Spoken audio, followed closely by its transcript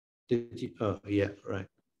Did you? Oh, yeah, right.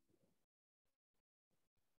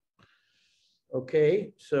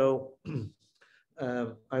 Okay, so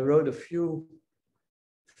I wrote a few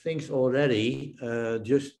things already. I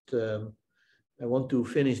want to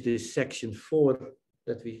finish this section 4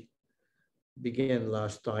 that we began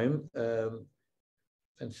last time.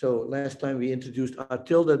 And so last time we introduced R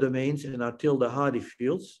tilde domains and R tilde Hardy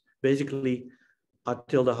fields. Basically, R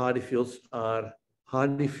tilde Hardy fields are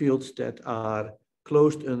Hardy fields that are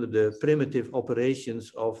closed under the primitive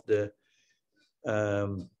operations of the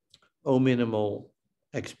O minimal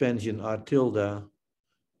expansion R tilde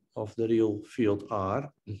of the real field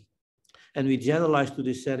R. And we generalized to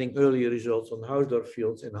this setting earlier results on Hausdorff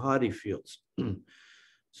fields and Hardy fields.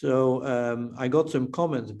 So I got some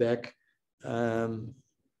comments back,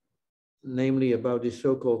 namely about this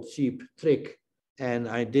so-called cheap trick. And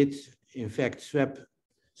I did, in fact,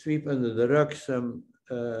 sweep under the rug some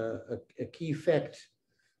a key fact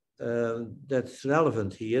that's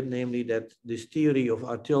relevant here, namely that this theory of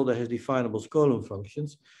R tilde has definable Skolem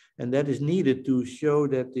functions, and that is needed to show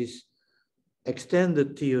that this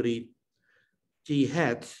extended theory T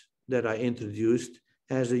hat that I introduced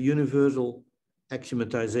has a universal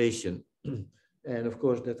axiomatization. And of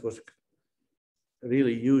course, that was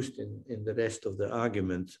really used in the rest of the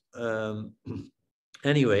argument.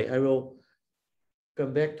 Anyway, I will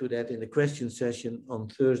come back to that in the question session on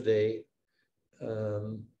Thursday.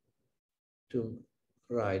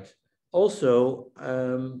 Also,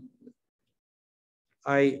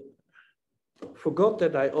 I forgot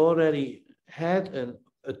that I already had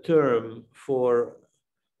a term for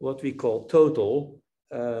what we call total,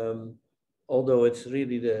 although it's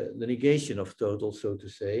really the negation of total, so to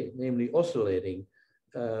say, namely oscillating.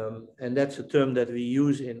 And that's a term that we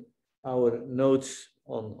use in our notes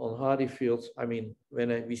on Hardy fields. I mean,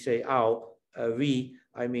 when we say we,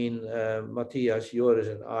 I mean Matthias, Joris,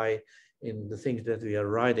 and I in the things that we are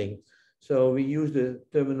writing. So we use the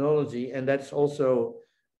terminology, and that's also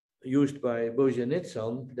used by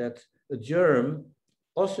Bojanitsan, that a germ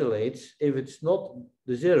oscillates if it's not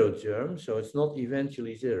the zero germ, so it's not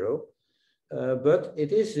eventually zero, but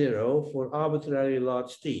it is zero for arbitrarily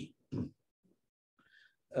large t.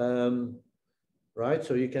 Right,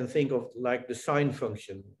 so you can think of like the sine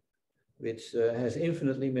function, which has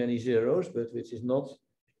infinitely many zeros, but which is not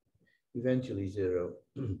eventually zero.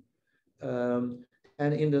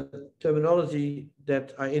 And in the terminology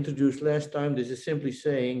that I introduced last time, this is simply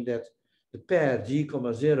saying that the pair g,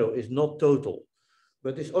 0 is not total.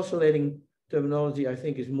 But this oscillating terminology, I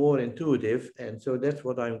think, is more intuitive. And so that's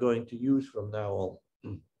what I'm going to use from now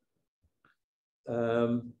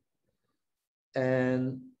on.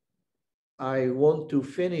 And I want to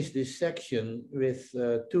finish this section with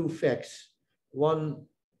 2 facts. One,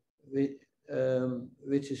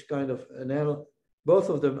 which is kind of both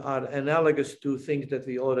of them are analogous to things that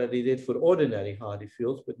we already did for ordinary Hardy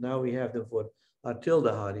fields, but now we have them for R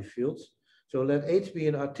tilde Hardy fields. So let H be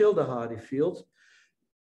an R tilde Hardy field,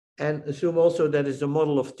 and assume also that it's a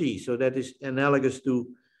model of T. So that is analogous to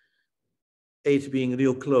H being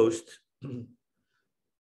real closed.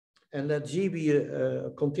 And let G be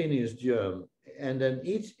a continuous germ. And then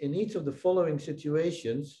in each of the following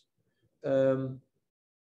situations,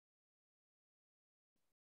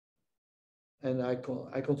 and I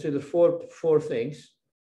consider four things.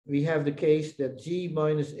 We have the case that G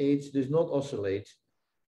minus H does not oscillate,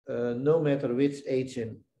 no matter which H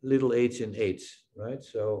in little h in H, right?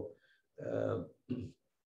 So,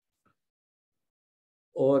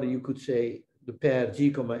 or you could say the pair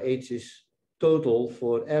G, H is total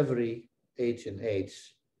for every H in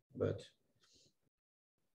H, but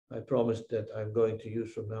I promised that I'm going to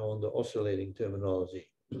use from now on the oscillating terminology.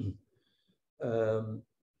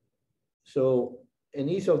 So in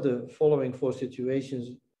each of the following 4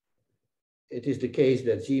 situations, it is the case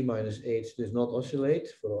that G minus H does not oscillate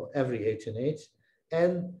for every H in H.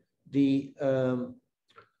 And then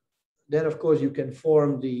of course you can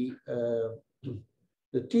form the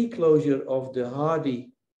T closure of the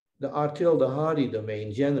R tilde Hardy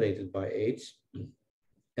domain generated by H.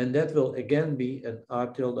 And that will again be an R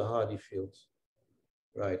tilde Hardy field,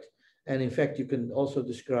 right? And in fact, you can also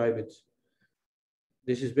describe it.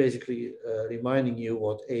 This is basically reminding you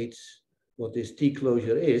what this T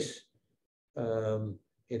closure is.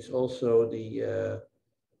 It's also the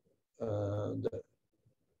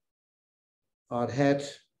R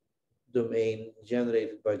hat domain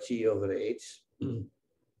generated by G over H,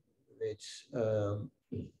 which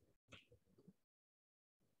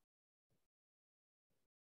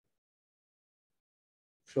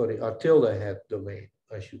sorry, R tilde hat domain,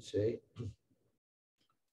 I should say.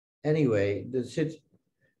 Anyway,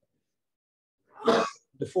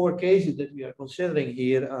 the the four cases that we are considering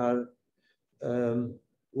here are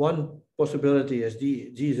one possibility is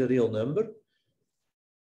G is a real number.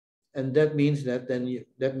 And that means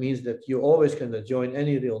that you always can adjoin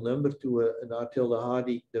any real number to an R tilde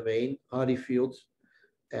Hardy domain, Hardy field,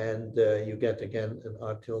 and you get again an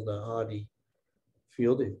R tilde Hardy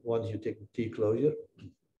field once you take the T closure.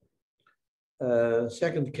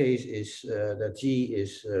 Second case is that G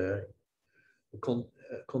is a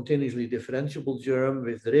continuously differentiable germ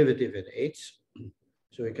with derivative in H.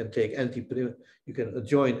 So you can take you can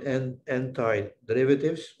adjoin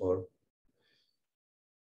anti-derivatives, or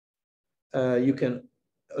you can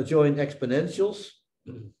adjoin exponentials.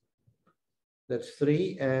 That's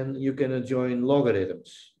 3, and you can adjoin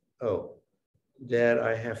logarithms. Oh, there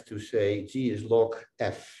I have to say G is log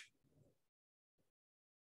F.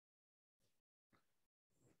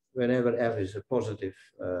 Whenever F is a positive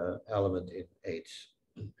element in H.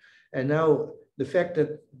 And now the fact that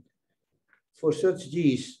for such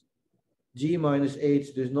G's, G minus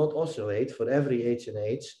H does not oscillate for every H and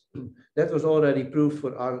H, that was already proved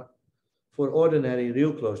for ordinary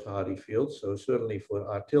real closed Hardy fields, so certainly for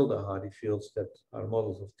R tilde Hardy fields that are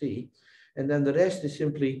models of T. And then the rest is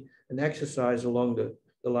simply an exercise along the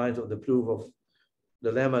lines of the proof of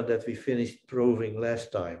the lemma that we finished proving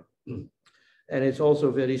last time. And it's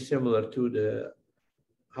also very similar to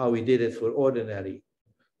how we did it for ordinary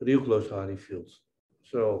real closed Hardy fields.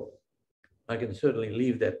 So I can certainly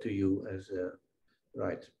leave that to you as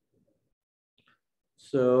right.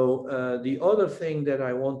 So the other thing that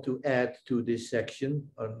I want to add to this section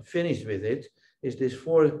and finish with it is this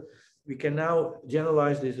we can now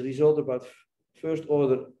generalize this result about first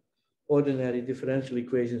order ordinary differential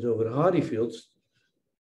equations over Hardy fields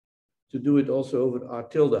to do it also over R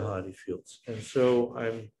tilde Hardy fields. And so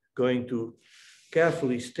I'm going to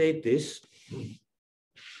carefully state this.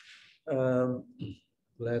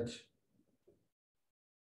 Let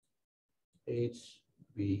H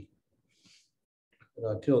be an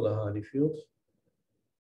R tilde Hardy field.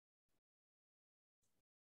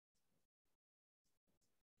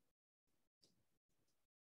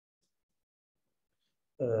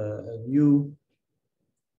 And U,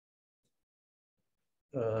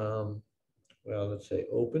 well, let's say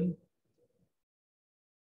open.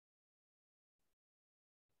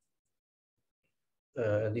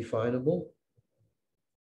 And definable.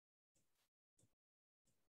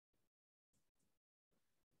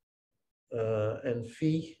 And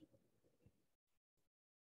phi,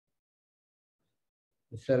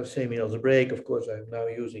 instead of semi-algebraic, of course, I'm now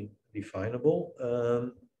using definable.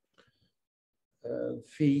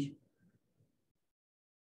 Phi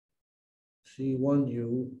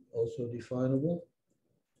C1U also definable.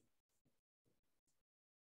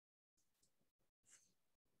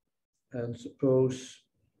 And suppose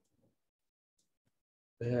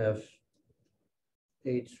we have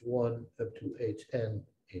H1 up to Hn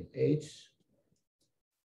in H.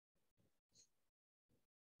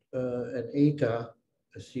 And eta,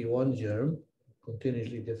 a C1 germ,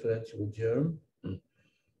 continuously differentiable germ,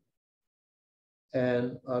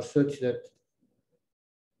 and are such that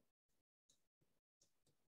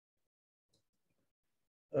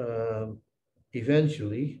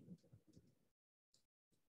eventually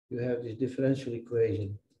you have this differential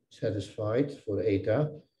equation satisfied for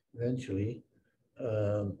eta. Eventually,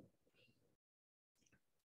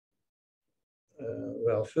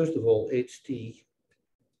 well, first of all, HT,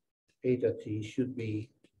 eta t should be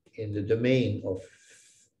in the domain of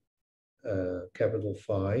capital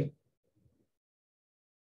phi.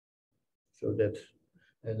 So that,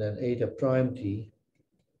 and then eta prime t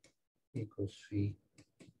equals phi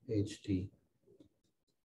ht.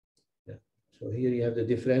 Yeah. So here you have the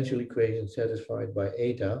differential equation satisfied by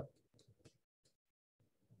eta.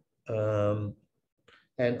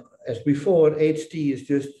 And as before, ht is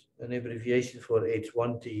just an abbreviation for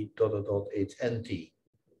h1t dot dot dot hnt.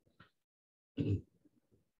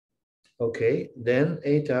 Okay, then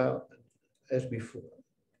eta, as before,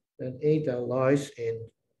 then eta lies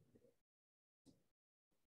in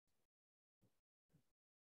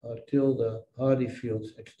R tilde Hardy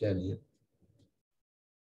fields extension.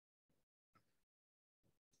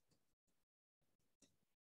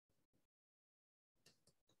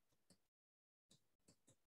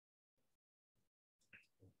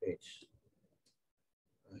 H.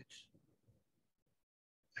 Right.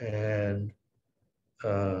 And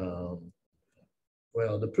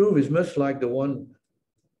well, the proof is much like the one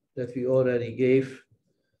that we already gave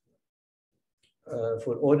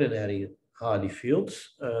for ordinary Hardy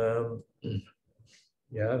fields.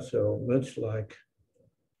 Yeah, so much like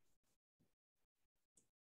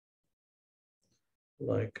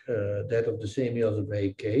like that of the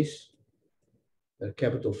semi-algebraic case.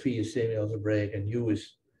 Capital Phi is semi-algebraic and U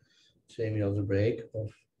is semi-algebraic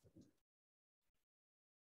of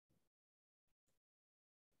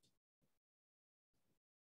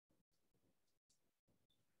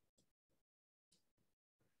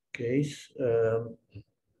case,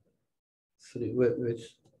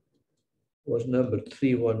 which was numbered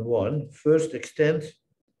 311. First extent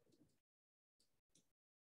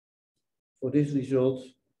for this result,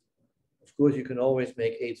 of course, you can always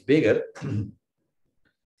make H bigger.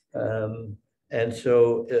 And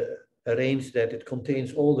so arrange that it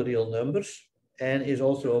contains all the real numbers and is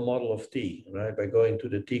also a model of T, right? By going to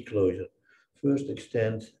the T closure. First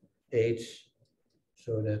extent H,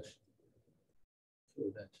 so that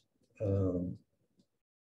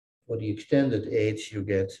for the extended H you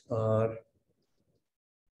get R,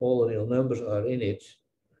 all the real numbers are in it,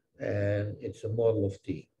 and it's a model of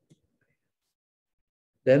T.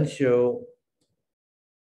 Then show,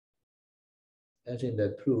 as in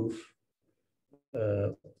that proof,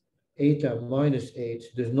 eta minus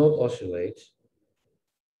H does not oscillate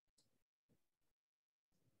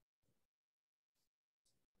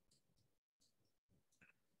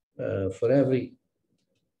for every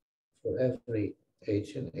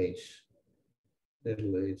H and H,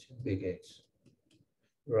 little h and big H.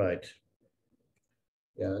 Right.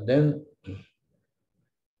 Yeah, then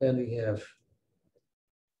we have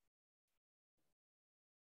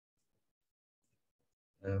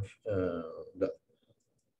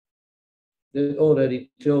that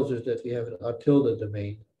already tells us that we have an R tilde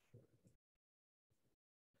domain.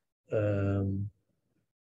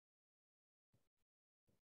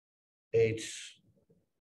 H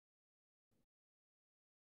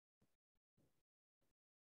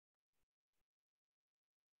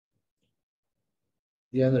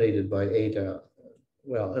generated by eta,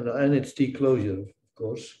 well, and its T closure, of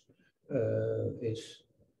course, it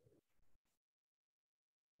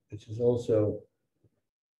is also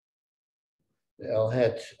the L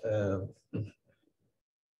hat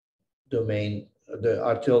domain, the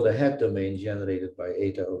R tilde hat domain generated by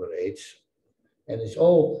eta over H, and it's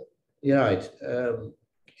all, you're right,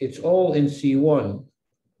 it's all in C1.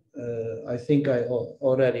 I think I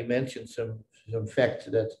already mentioned some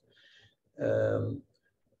fact that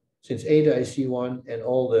since eta is C1 and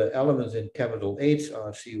all the elements in capital H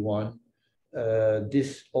are C1,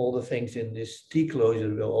 all the things in this T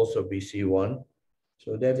closure will also be C1.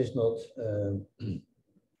 So that is not,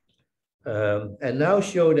 and now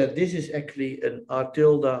show that this is actually an R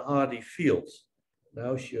tilde Hardy field.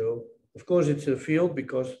 Now show, of course it's a field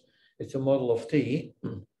because it's a model of T.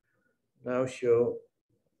 Now show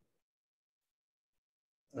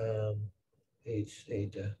H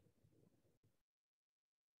eta.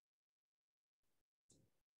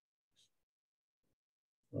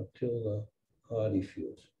 R tilde Hardy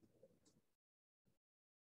field.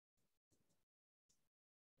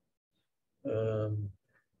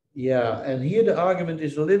 Yeah, and here the argument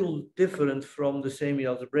is a little different from the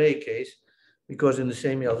semi-algebraic case, because in the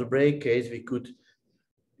semi-algebraic case we could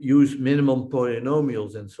use minimum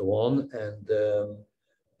polynomials and so on,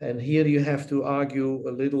 and here you have to argue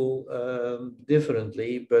a little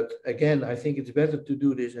differently. But again, I think it's better to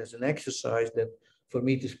do this as an exercise than for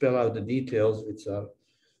me to spell out the details, which are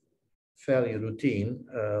fairly routine.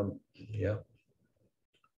 Yeah.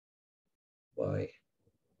 By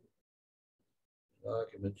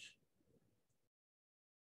arguments.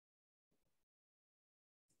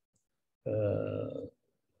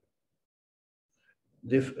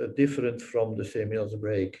 Different from the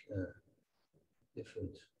semi-algebraic.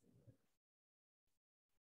 Different.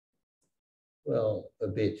 Well, a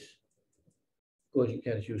bit. Of course, you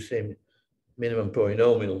can't use same minimum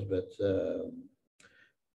polynomials, but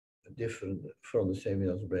different from the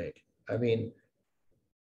semi-algebraic. I mean,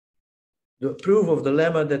 the proof of the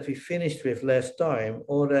lemma that we finished with last time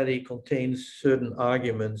already contains certain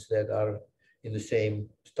arguments that are in the same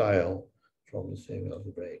style from the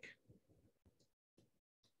semi-algebraic.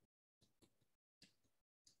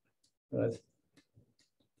 Right.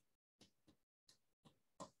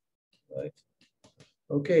 Right.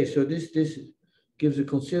 Okay, so this gives a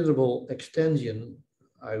considerable extension,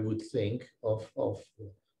 I would think, of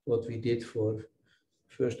what we did for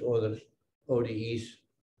first order ODEs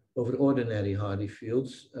over ordinary Hardy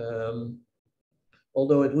fields.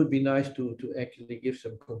 Although it would be nice to actually give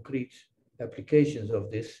some concrete applications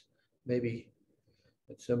of this. Maybe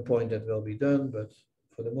at some point that will be done, but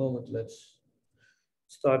for the moment, let's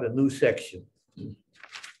start a new section.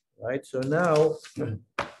 Right, so now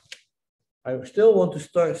I still want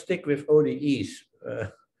to stick with ODEs,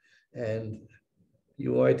 and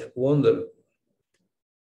you might wonder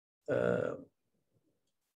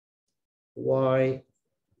why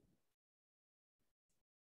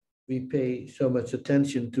we pay so much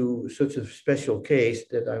attention to such a special case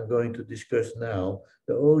that I'm going to discuss now,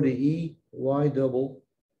 the ODE y double.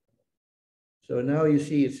 So now you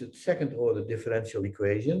see it's a second order differential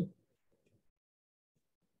equation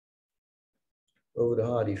over the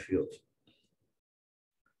Hardy field.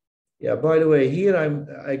 Yeah, by the way, here I'm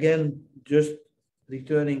again just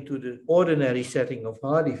returning to the ordinary setting of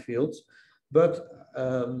Hardy fields, but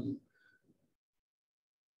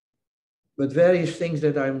various things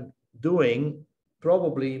that I'm doing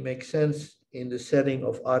probably make sense in the setting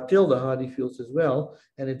of R tilde Hardy fields as well,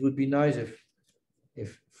 and it would be nice if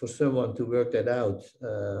for someone to work that out.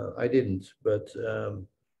 I didn't, but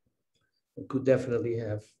it could definitely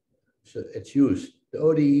have its use. The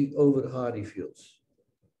ODE over Hardy fields.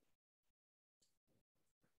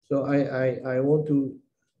 So I want to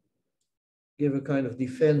give a kind of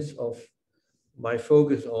defense of my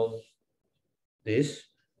focus on this.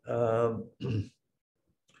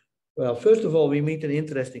 Well, first of all, we meet an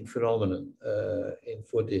interesting phenomenon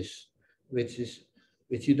for this, which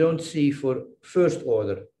you don't see for first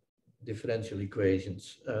order differential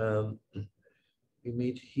equations. We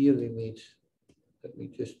meet, let me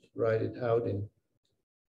just write it out in.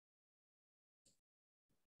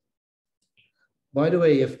 By the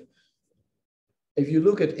way, if you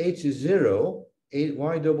look at h is 0,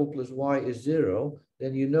 y double plus y is 0,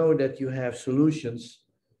 then you know that you have solutions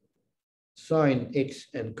sine x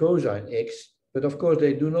and cosine x, but of course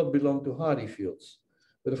they do not belong to Hardy fields.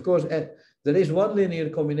 But of course, there is one linear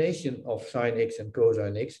combination of sine x and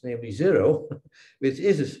cosine x, namely 0, which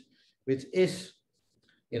is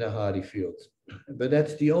in a Hardy field. But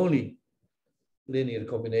that's the only linear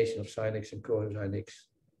combination of sine x and cosine x.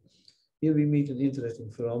 Here we meet an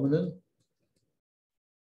interesting phenomenon.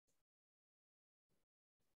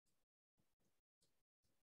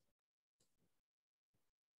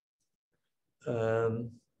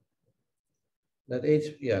 Let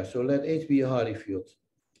H, yeah, so let H be a Hardy field.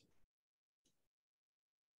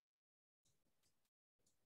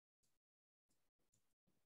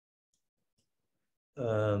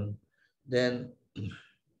 Then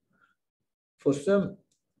for some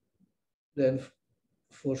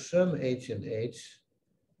H and H,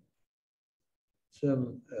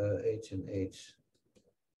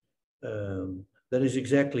 there is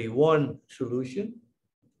exactly one solution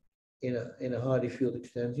in a Hardy field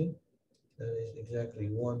extension. There is exactly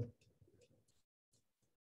one.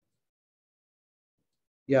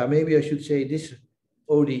 Yeah, maybe I should say this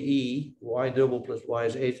ODE, y double plus y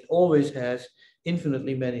is h, always has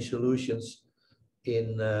infinitely many solutions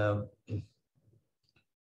in,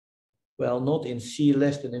 well, not in C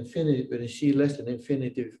less than infinity, but in C less than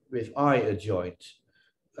infinity with I adjoint.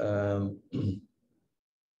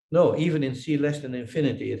 No, even in C less than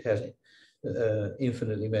infinity, it has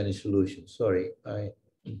infinitely many solutions. Sorry,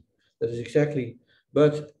 that is exactly,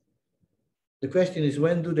 but the question is,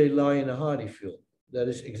 when do they lie in a Hardy field? That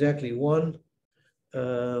is exactly one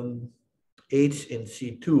H in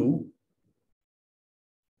C2,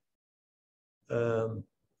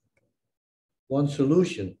 one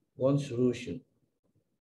solution,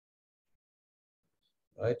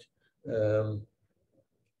 right?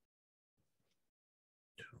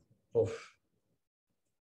 Of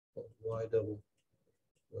y double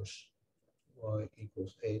plus y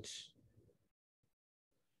equals H,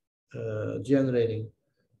 generating,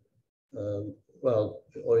 well,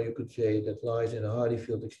 or you could say that lies in a Hardy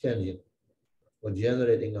field extension, or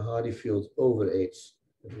generating a Hardy field over H.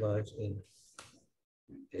 It lies in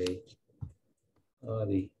a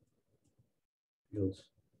Hardy field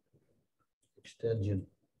extension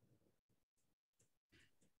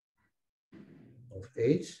of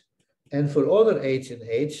H. And for other H and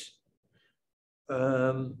H,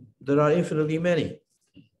 there are infinitely many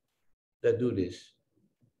that do this.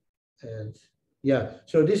 And yeah,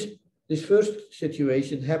 so this first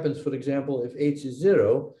situation happens, for example, if H is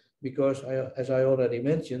 0, because as I already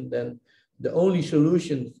mentioned, then the only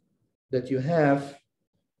solution that you have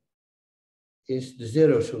is the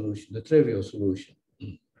 0 solution, the trivial solution.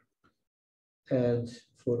 And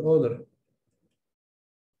for other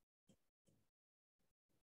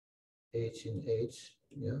H in H,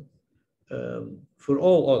 yeah, for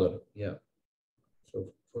all other, yeah.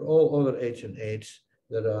 So for all other H and H,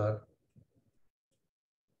 there are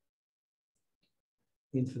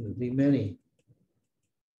infinitely many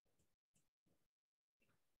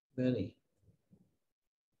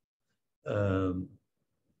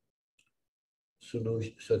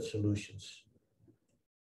such solutions.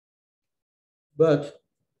 But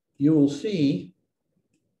you will see,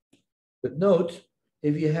 but note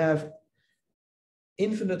if you have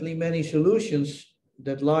infinitely many solutions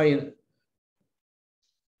that lie in,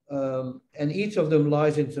 and each of them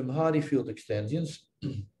lies in some Hardy field extensions.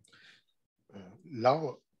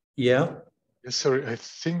 Lau? Yeah. Yes, sorry, I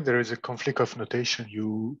think there is a conflict of notation.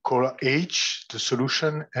 You call H the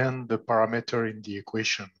solution and the parameter in the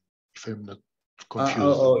equation, if I'm not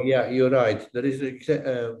confused. Yeah, you're right. There is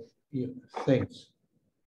thanks.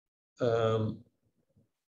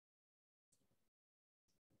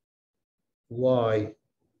 Y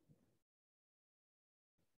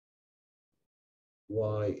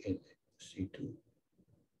in C2.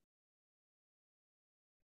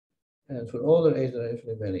 And for all the A's, there are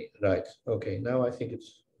infinitely many. Right. Okay. Now I think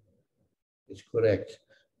it's correct.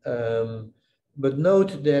 But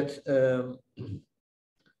note that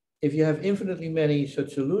if you have infinitely many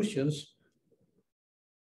such solutions,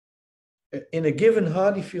 in a given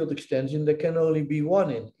Hardy field extension, there can only be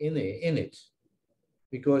one in it.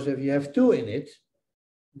 Because if you have two in it,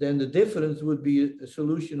 then the difference would be a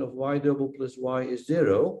solution of y double plus y is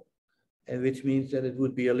 0, and which means that it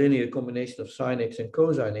would be a linear combination of sine x and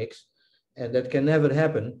cosine x, and that can never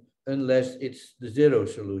happen unless it's the 0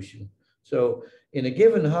 solution. So in a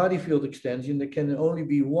given Hardy field extension, there can only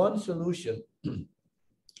be one solution,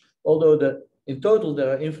 although in total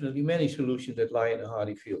there are infinitely many solutions that lie in a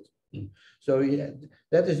Hardy field. So yeah,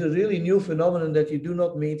 that is a really new phenomenon that you do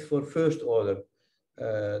not meet for first order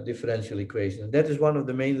differential equation. And that is one of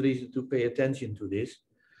the main reasons to pay attention to this.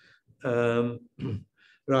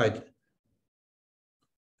 Right.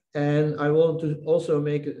 And I want to also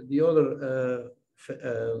make the other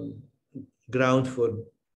ground for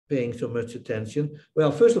paying so much attention.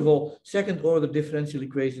 Well, first of all, second order differential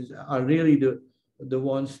equations are really the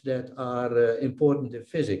ones that are important in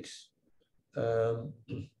physics.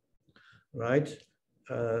 Right?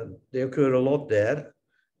 They occur a lot there.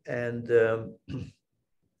 And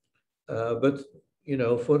but you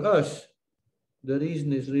know, for us, the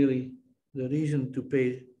reason is really the reason to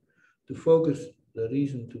focus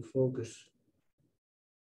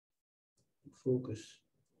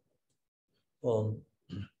on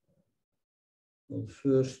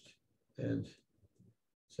first and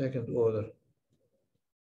second order,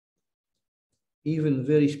 even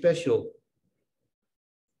very special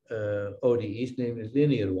ODEs, namely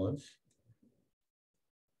linear ones,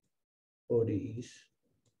 ODEs,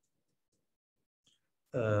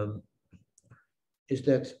 is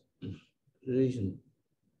that the reason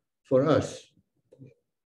for us.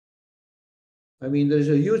 I mean, there's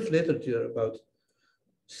a huge literature about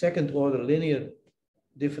second order linear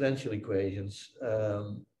differential equations.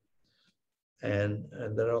 And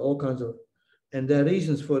there are all kinds of, and there are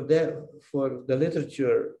reasons for that, for the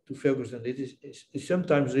literature to focus on it is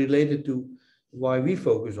sometimes related to why we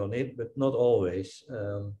focus on it, but not always.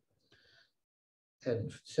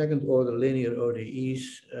 And second order linear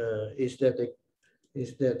ODEs is that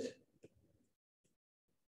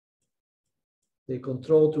they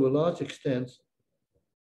control to a large extent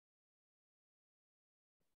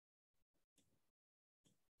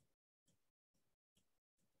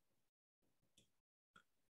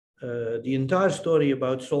the entire story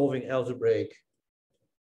about solving algebraic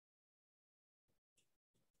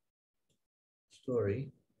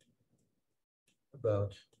story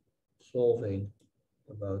about solving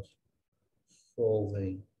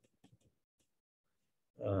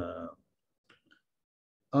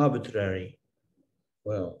arbitrary,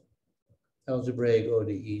 well, algebraic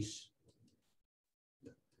ODEs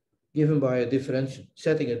given by a differential,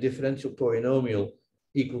 setting a differential polynomial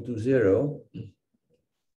equal to 0,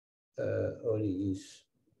 ODEs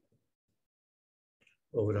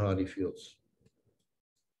over Hardy fields.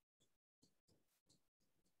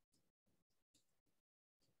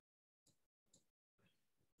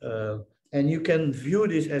 And you can view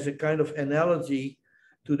this as a kind of analogy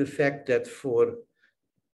to the fact that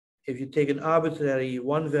if you take an arbitrary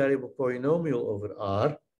one variable polynomial over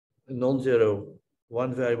R, a non-zero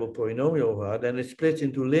one variable polynomial over R, then it splits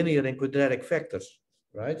into linear and quadratic factors,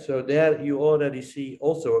 right? So there you already see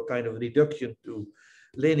also a kind of reduction to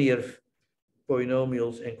linear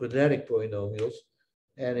polynomials and quadratic polynomials.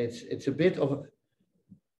 And it's a bit of,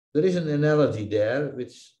 there is an analogy there,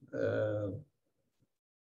 which,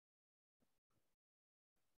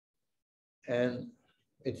 and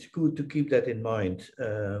it's good to keep that in mind.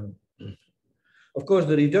 Of course,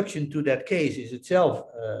 the reduction to that case is itself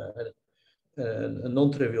a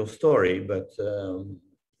non-trivial story, but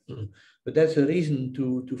that's a reason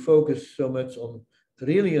to focus so much on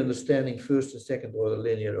really understanding first and second order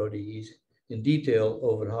linear ODEs in detail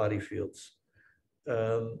over Hardy fields.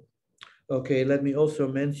 Okay, let me also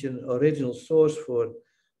mention original source for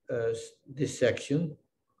this section.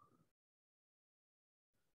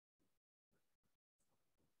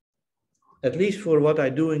 At least for what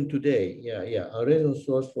I'm doing today. Yeah. Original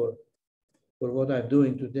source for what I'm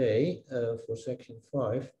doing today for section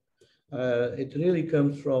 5. It really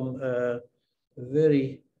comes from a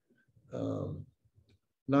very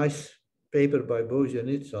nice paper by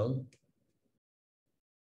Bojanitsan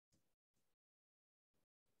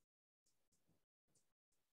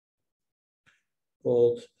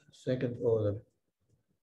called second order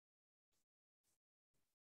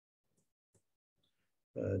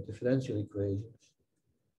differential equations.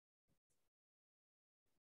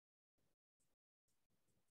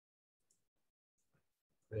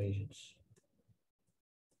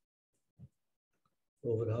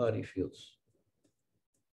 Over Hardy fields.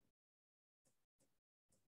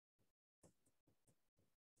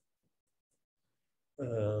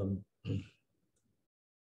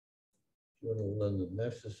 Journal of London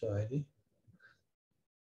Math Society.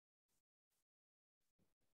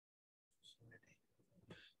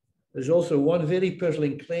 There's also one very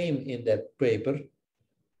puzzling claim in that paper,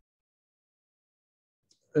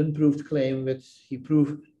 unproved claim which he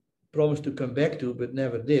promised to come back to but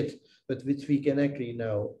never did, but which we can actually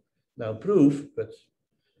now prove, but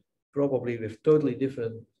probably with totally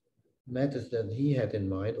different methods than he had in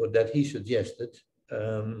mind or that he suggested.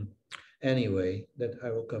 Anyway, that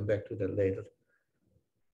I will come back to that later.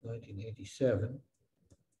 1987,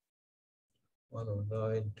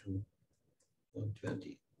 109 to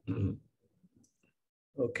 120.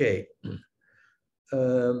 Okay.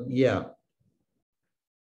 Yeah.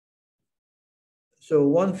 So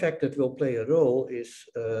one fact that will play a role is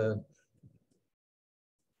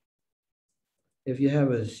if you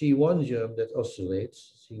have a C1 germ that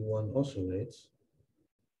oscillates, C1 oscillates,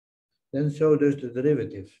 then so does the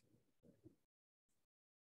derivative.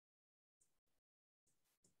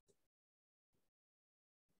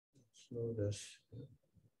 So does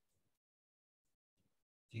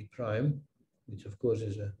D prime, which of course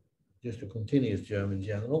is just a continuous germ in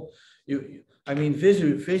general. I mean,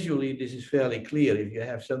 visually, this is fairly clear. If you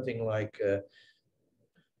have something like a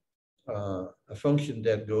function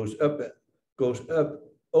that goes up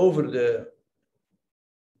over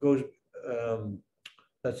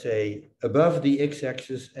let's say, above the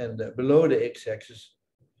x-axis and below the x-axis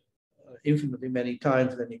infinitely many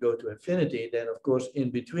times when you go to infinity, then of course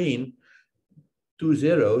in between two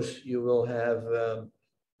zeros you will have a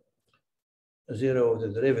zero of the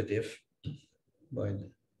derivative by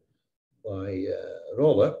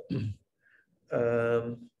Roller.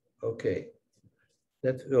 Okay,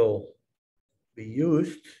 that will be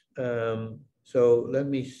used. So let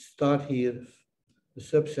me start here the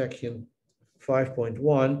subsection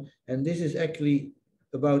 5.1, and this is actually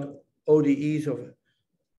about ODEs of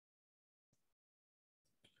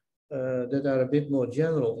that are a bit more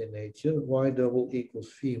general in nature. Y double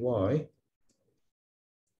equals Vy.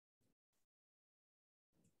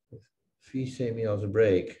 V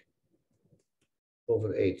semi-algebraic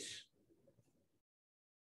over H.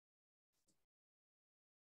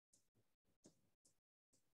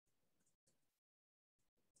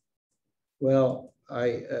 Well,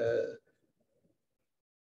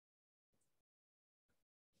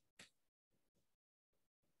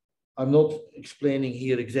 I'm not explaining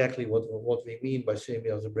here exactly what we mean by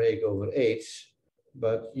semi-algebraic over H,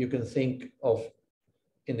 but you can think of,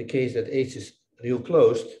 in the case that H is real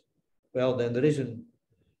closed, well, then there is a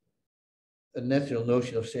natural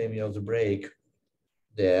notion of semi-algebraic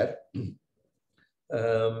there.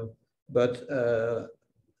 But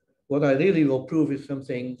what I really will prove is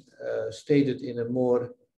something stated in a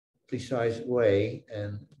more precise way,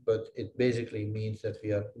 but it basically means that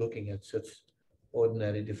we are looking at such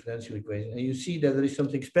ordinary differential equation. And you see that there is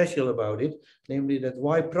something special about it, namely that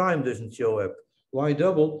y prime doesn't show up. Y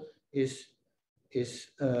double is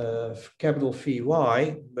capital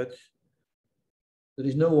Vy, but there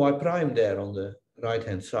is no y prime there on the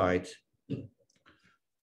right-hand side.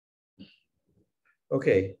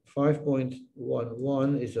 Okay,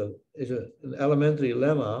 5.11 is an elementary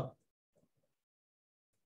lemma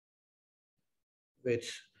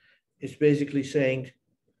which is basically saying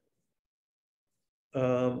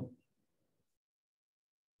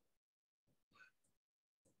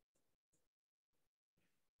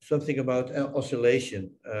something about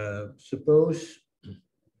oscillation. Suppose,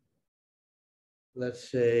 let's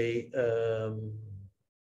say,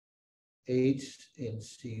 H in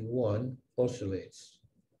C1 oscillates.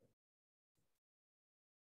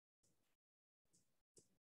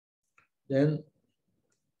 Then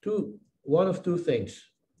one of two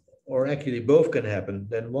things, or actually both can happen,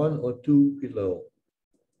 then one or two below.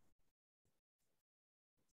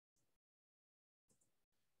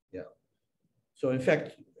 So in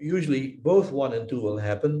fact, usually both 1 and 2 will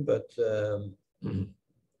happen, but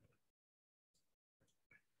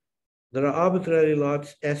there are arbitrarily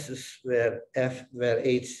large S's where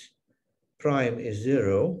H prime is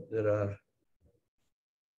 0. There are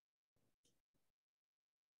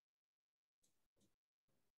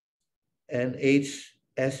and H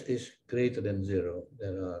S is greater than 0.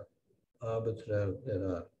 There are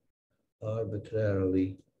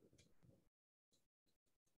arbitrarily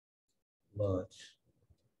large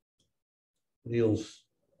reals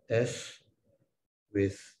S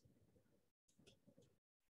with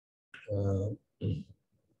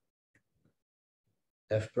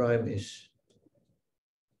F prime is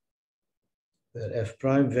where F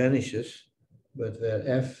prime vanishes, but where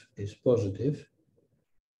F is positive.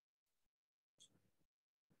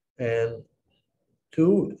 And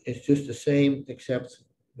 2 is just the same, except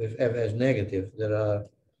with F as negative. There are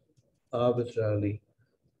arbitrarily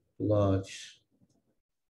large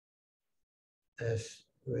S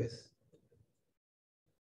with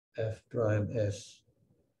F prime S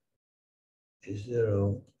is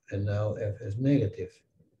 0, and now F as negative.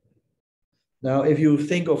 Now, if you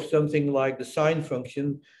think of something like the sine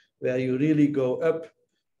function, where you really go up,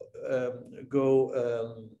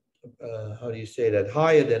 how do you say that,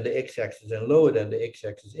 higher than the x-axis and lower than the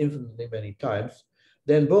x-axis infinitely many times,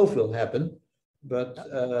 then both will happen. But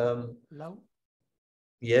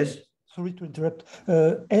yes. Sorry to interrupt.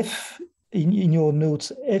 F in your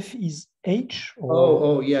notes, F is H? Or...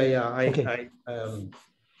 Oh, yeah. Okay.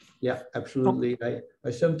 Yeah, absolutely.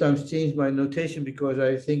 I sometimes change my notation because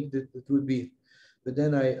I think that it would be, but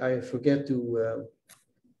then I forget to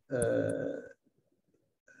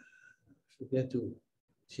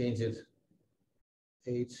change it.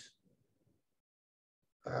 H.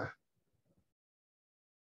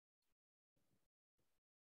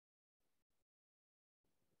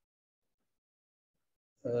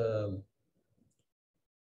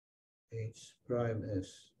 H prime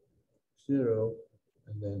S 0,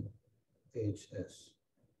 and then HS,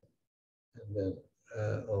 and then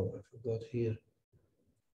oh, I forgot here.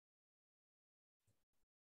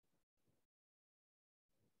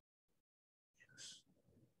 Yes.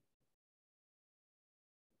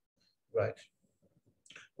 Right.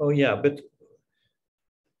 Oh yeah, but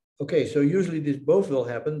okay. So usually this both will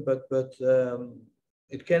happen, but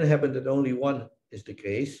it can happen that only one is the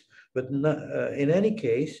case. But not, in any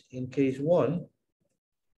case, in case 1,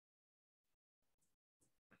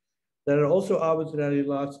 there are also arbitrarily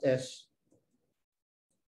large S.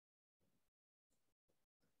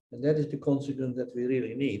 And that is the consequence that we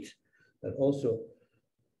really need. That also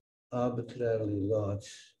arbitrarily large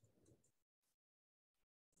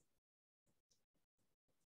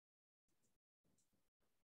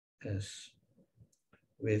S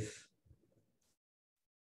with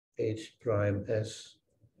H prime S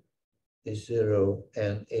is 0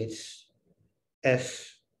 and H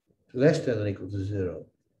S less than or equal to 0.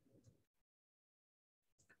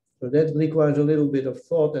 So that requires a little bit of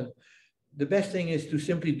thought, and the best thing is to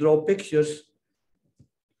simply draw pictures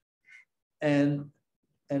and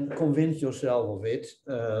convince yourself of it.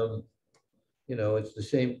 You know, it's the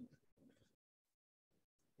same.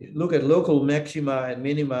 Look at local maxima and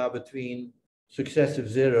minima between successive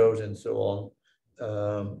zeros and so on.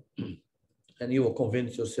 And you will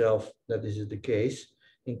convince yourself that this is the case.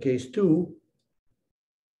 In case 2,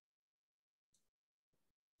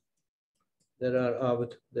 there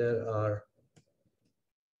are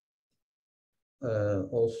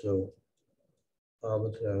also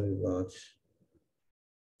arbitrarily large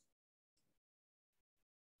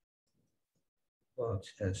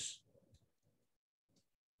S,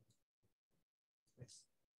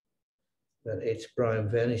 where H prime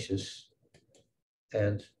vanishes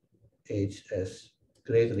and HS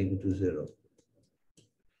greater than equal to 0.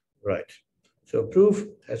 Right. So proof,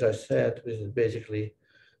 as I said, this is basically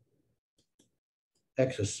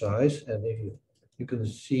exercise, and if you can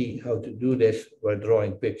see how to do this by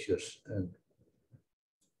drawing pictures and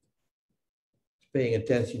paying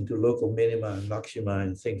attention to local minima and maxima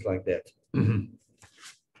and things like that.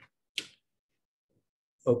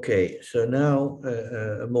 Okay, so now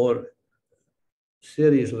a more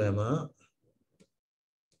serious lemma.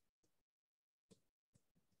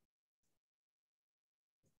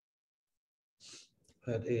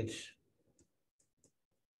 Let H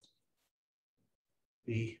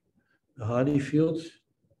be a Hardy field.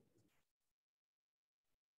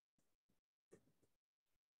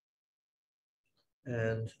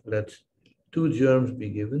 And let 2 germs be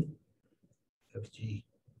given, Fg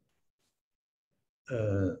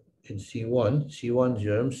in C1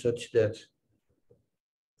 germs, such that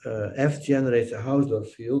F generates a Hausdorff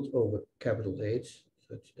field over capital H,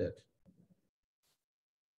 such that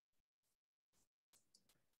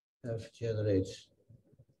F generates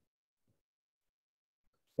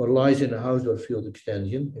or lies in a Hausdorff field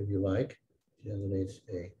extension, if you like, generates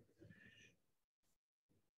a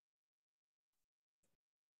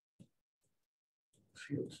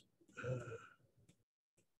field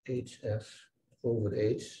HF over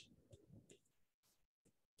H.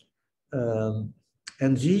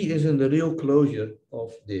 And G is in the real closure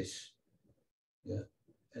of this. Yeah.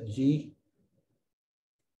 And G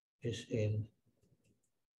is in,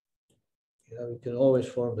 we can always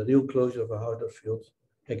form the real closure of a Hausdorff field,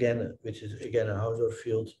 again, which is again a Hausdorff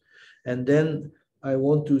field. And then I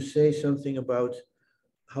want to say something about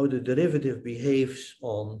how the derivative behaves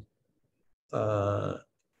on,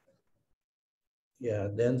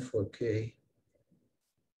 then for K,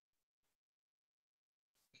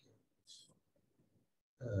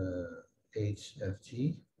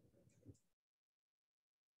 HFG.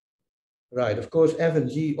 Right, of course, F and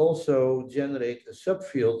G also generate a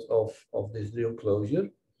subfield of this real closure.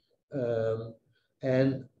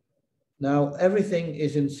 And now everything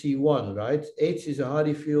is in C1, right? H is a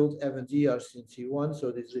Hardy field, F and G are in C1.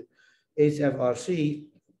 So this is HFRC,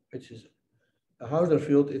 which is a Hausdorff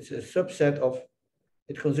field. It's a subset of,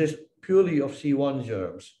 it consists purely of C1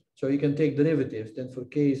 germs. So you can take derivatives. Then for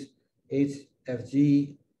case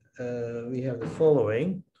HFG, we have the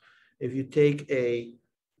following. If you take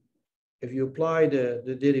if you apply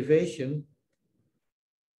the derivation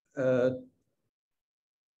of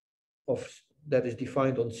that is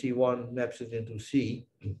defined on C1, maps it into C.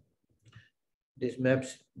 This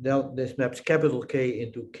maps capital K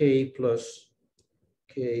into K plus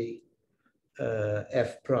K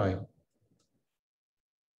F prime.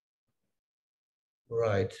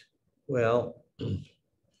 Right. Well,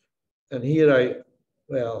 and here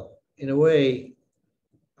in a way,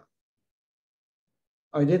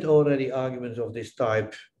 I did already arguments of this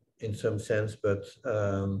type in some sense, but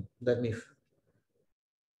let me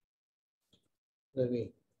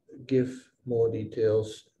give more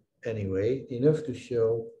details anyway, enough to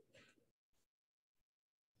show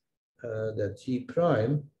that G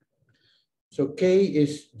prime, so K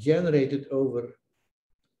is generated over,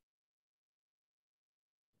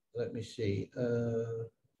 let me see,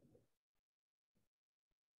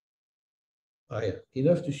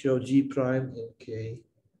 enough to show G prime in K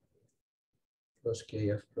plus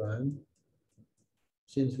KF prime.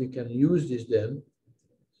 Since we can use this then,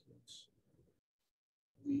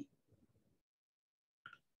 we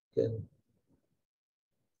can,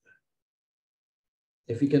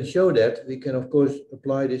 if we can show that, we can of course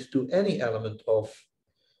apply this to any element of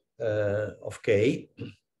K.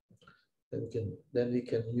 Then we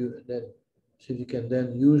can use so you can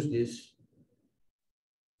then use this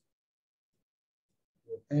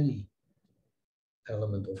with any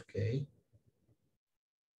element of K.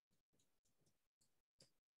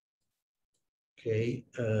 K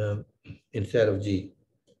instead of G.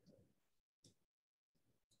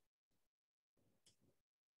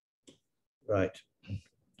 Right.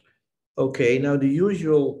 Okay, now the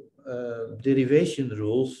usual derivation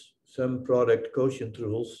rules, sum product quotient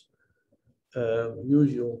rules,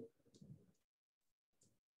 usual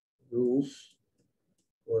rules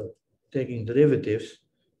for taking derivatives,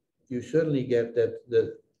 you certainly get that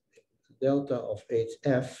the delta of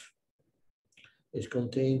HF is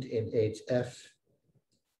contained in HF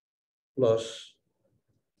plus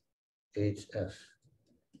HF,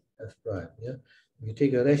 F prime, yeah? You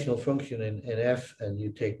take a rational function in F and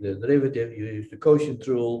you take the derivative, you use the quotient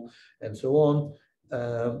rule and so on,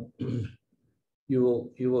 you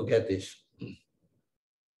will get this.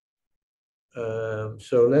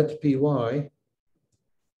 So let Py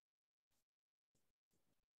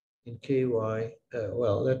in Ky,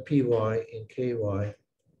 let Py in Ky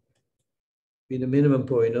be the minimum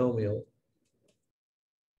polynomial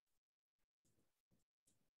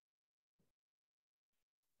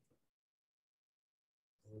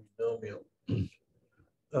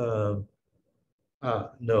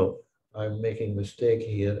no, I'm making a mistake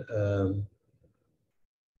here.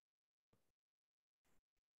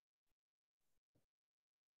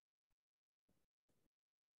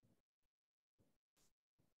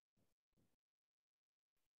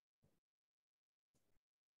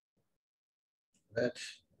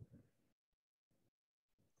 That's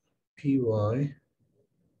Py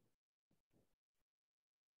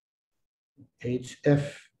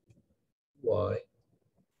HF y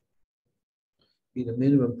be the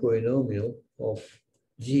minimum polynomial of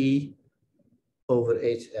G over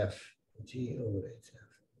HF. G over HF.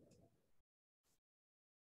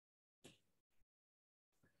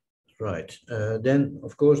 Right. Then,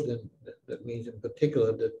 of course, then that means in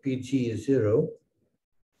particular that PG is 0.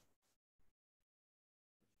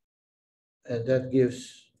 And that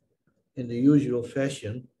gives, in the usual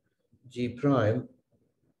fashion, G prime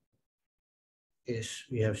is,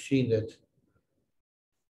 we have seen that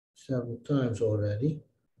several times already,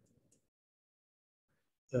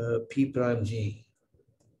 P prime G.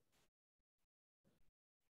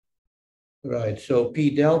 Right, so P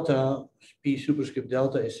delta, P superscript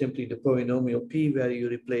delta is simply the polynomial P where you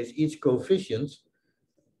replace each coefficient,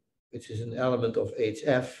 which is an element of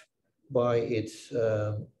HF, by its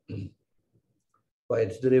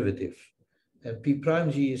derivative. And P prime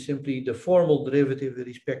G is simply the formal derivative with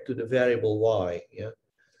respect to the variable Y, yeah?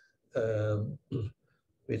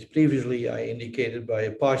 Which previously I indicated by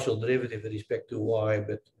a partial derivative with respect to Y,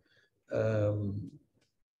 but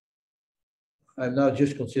I'm now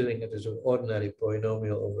just considering it as an ordinary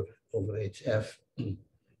polynomial over HF.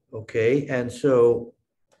 Okay, and so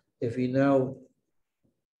if we now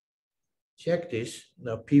check this,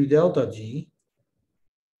 now P delta G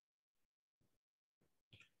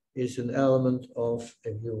is an element of,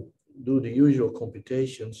 if you do the usual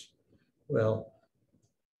computations, well,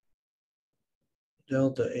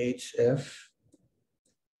 delta HF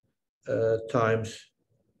times,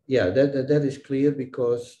 yeah, that is clear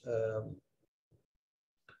because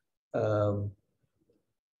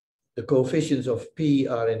the coefficients of P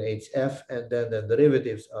are in HF and then the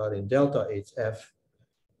derivatives are in delta HF,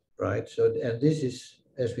 right? So, and this is,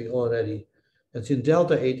 as we already, and since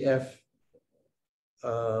delta HF,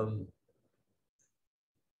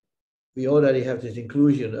 we already have this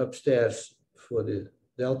inclusion upstairs for the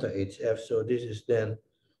delta HF, so this is then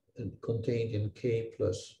contained in K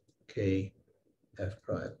plus K F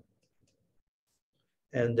prime.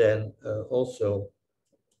 And then also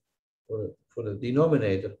for the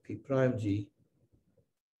denominator P prime G,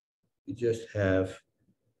 we just have,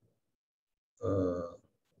 that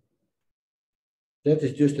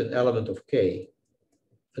is just an element of K,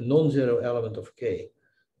 a non-zero element of K,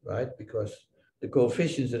 right? Because the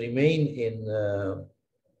coefficients remain in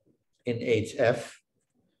HF,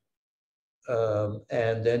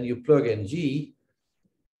 and then you plug in G,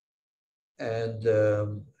 and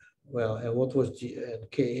well, and what was G and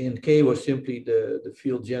K? And K was simply the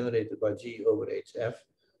field generated by G over HF.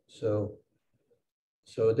 So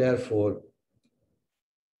therefore,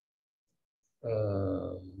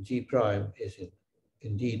 G prime is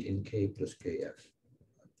indeed in K plus KF.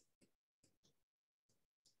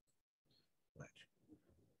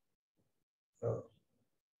 Right.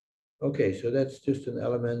 Okay, so that's just an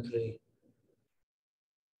elementary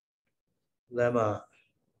lemma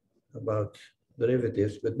about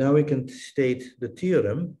derivatives, but now we can state the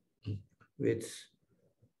theorem, which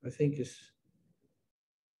I think is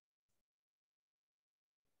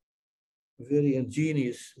a very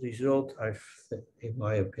ingenious result, in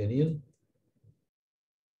my opinion,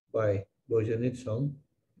 by Bojanitson.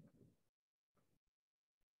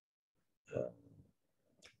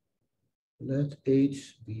 Let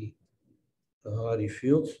H be a Hardy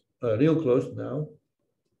field, real close now.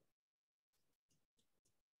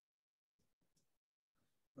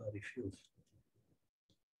 Hardy field.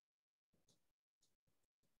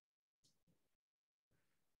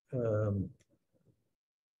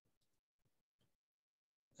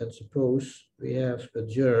 And suppose we have a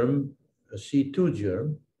germ, a C2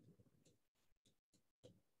 germ,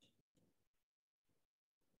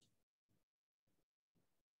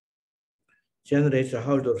 generates a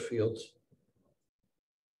Hausdorff field,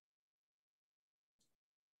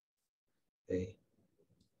 a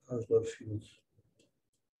Hausdorff field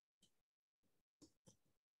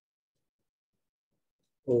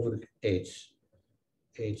over H,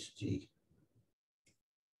 HG.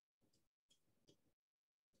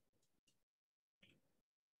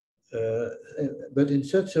 But in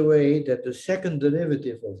such a way that the second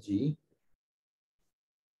derivative of G,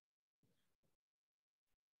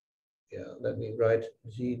 yeah, let me write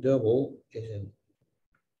G double is in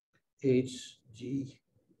HG,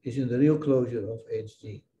 is in the real closure of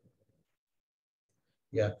HG.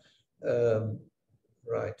 Yeah,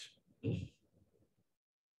 right.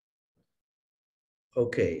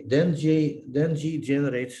 Okay, then G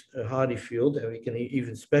generates a Hardy field, and we can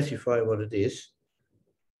even specify what it is.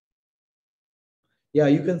 Yeah,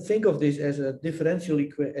 you can think of this as a differential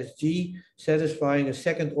equation, as G satisfying a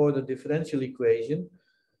second order differential equation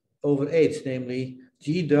over H, namely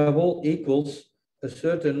G double equals a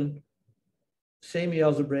certain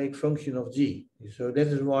semi-algebraic function of G. So that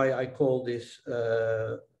is why I call this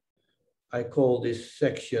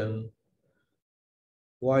section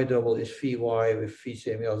Y double is phi Y with phi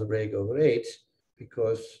semi-algebraic over H,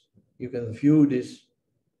 because you can view this.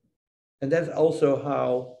 And that's also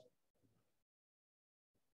how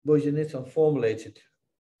Bojanitsyn formulates it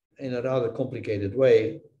in a rather complicated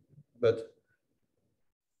way, but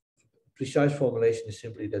precise formulation is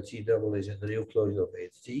simply that G double is in the real closure of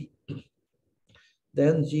HG.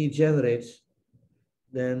 Then G generates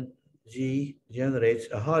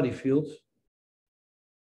a Hardy field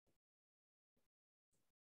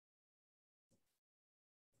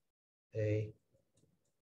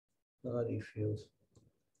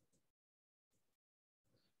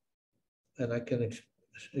and I can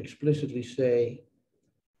explicitly say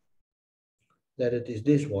that it is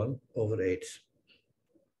this one over H.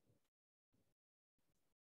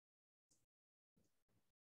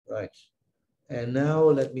 Right. And now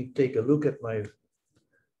let me take a look at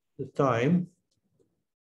the time.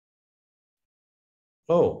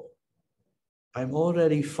 Oh, I'm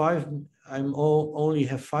already only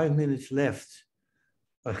have 5 minutes left.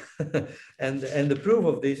 and the proof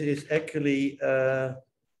of this is actually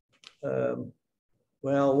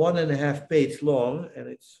well, 1.5 pages long, and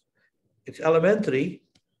it's elementary,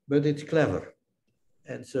 but it's clever.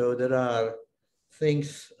 And so there are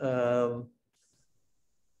things, there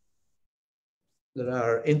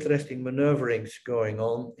are interesting maneuverings going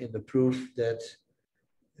on in the proof that,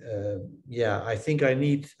 yeah, I think I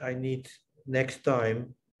need next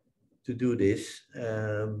time to do this,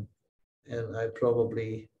 and I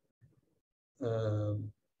probably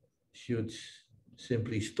should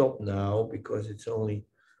simply stop now because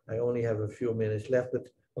I only have a few minutes left. But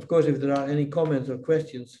of course, if there are any comments or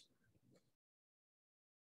questions,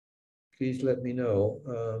 please let me know.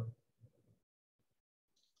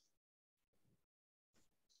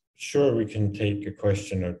 Sure, we can take a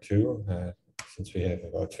question or two since we have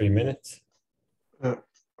about 3 minutes.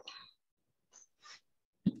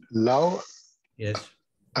 Lau, Yes.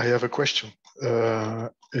 I have a question.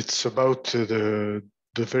 It's about the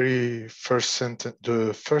very first sentence,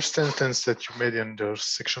 the first sentence that you made under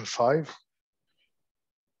section 5.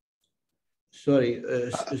 Sorry,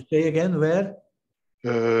 say again, where?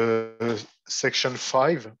 Section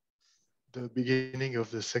 5, the beginning of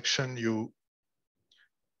the section, you...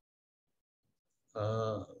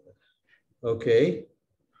 Okay.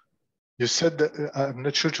 You said that, I'm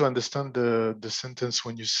not sure to understand the sentence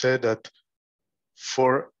when you said that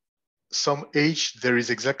for some H, there is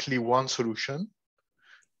exactly one solution,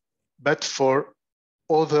 but for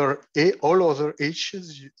all other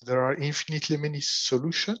H's, there are infinitely many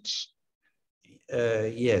solutions?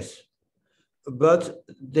 Yes. But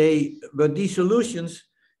these solutions,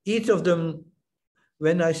 each of them,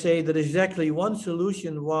 when I say there is exactly one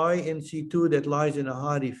solution Y in C2 that lies in a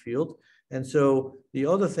Hardy field, and so the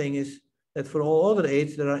other thing is that for all other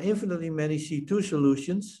H, there are infinitely many C2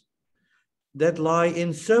 solutions that lie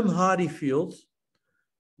in some Hardy fields,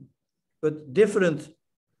 but different.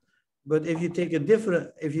 But if you take a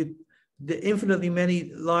different, the infinitely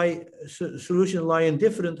many solutions lie in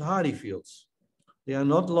different Hardy fields. They are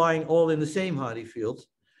not lying all in the same Hardy field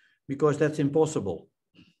because that's impossible.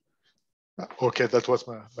 Okay, that was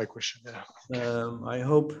my question. Yeah. I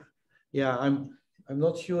hope, yeah, I'm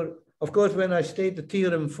not sure. Of course, when I state the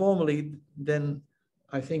theorem formally, then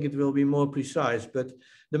I think it will be more precise. But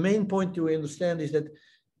the main point to understand is that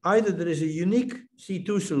either there is a unique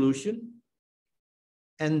C2 solution,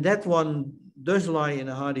 and that one does lie in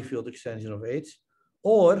a Hardy field extension of H,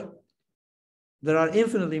 or there are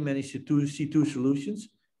infinitely many C2 solutions,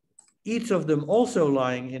 each of them also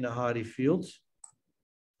lying in a Hardy field,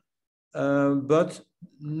 but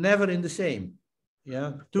never in the same.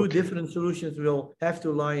 Yeah, two different solutions will have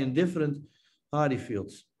to lie in different Hardy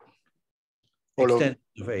fields.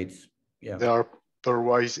 Extensions of H. Yeah. They are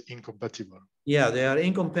pairwise incompatible. Yeah, they are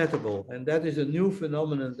incompatible, and that is a new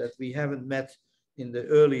phenomenon that we haven't met in the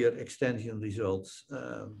earlier extension results,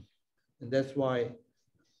 and that's why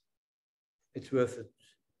it's worth it.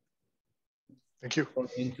 Thank you. Going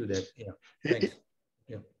into that, yeah. Thanks.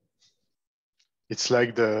 Yeah. It's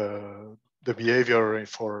like the behavior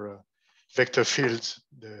for vector fields.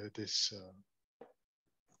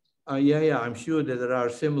 Yeah, I'm sure that there are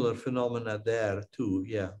similar phenomena there too.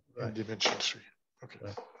 Yeah, right. In dimension 3. Okay.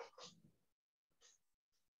 Right.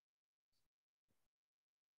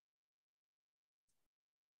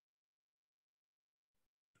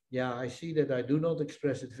 Yeah, I see that I do not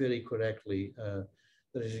express it very correctly.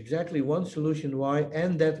 There is exactly one solution Y,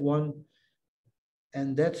 and that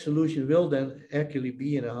solution will then actually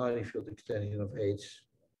be in a Hardy field extension of H.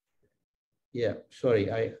 Yeah, sorry,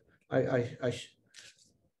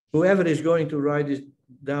 whoever is going to write this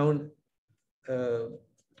down,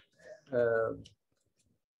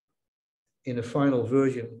 in a final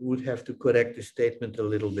version would have to correct the statement a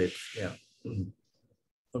little bit, yeah,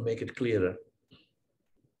 or make it clearer.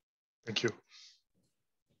 Thank you.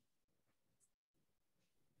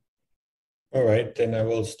 All right, then I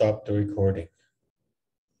will stop the recording.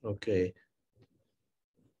 Okay.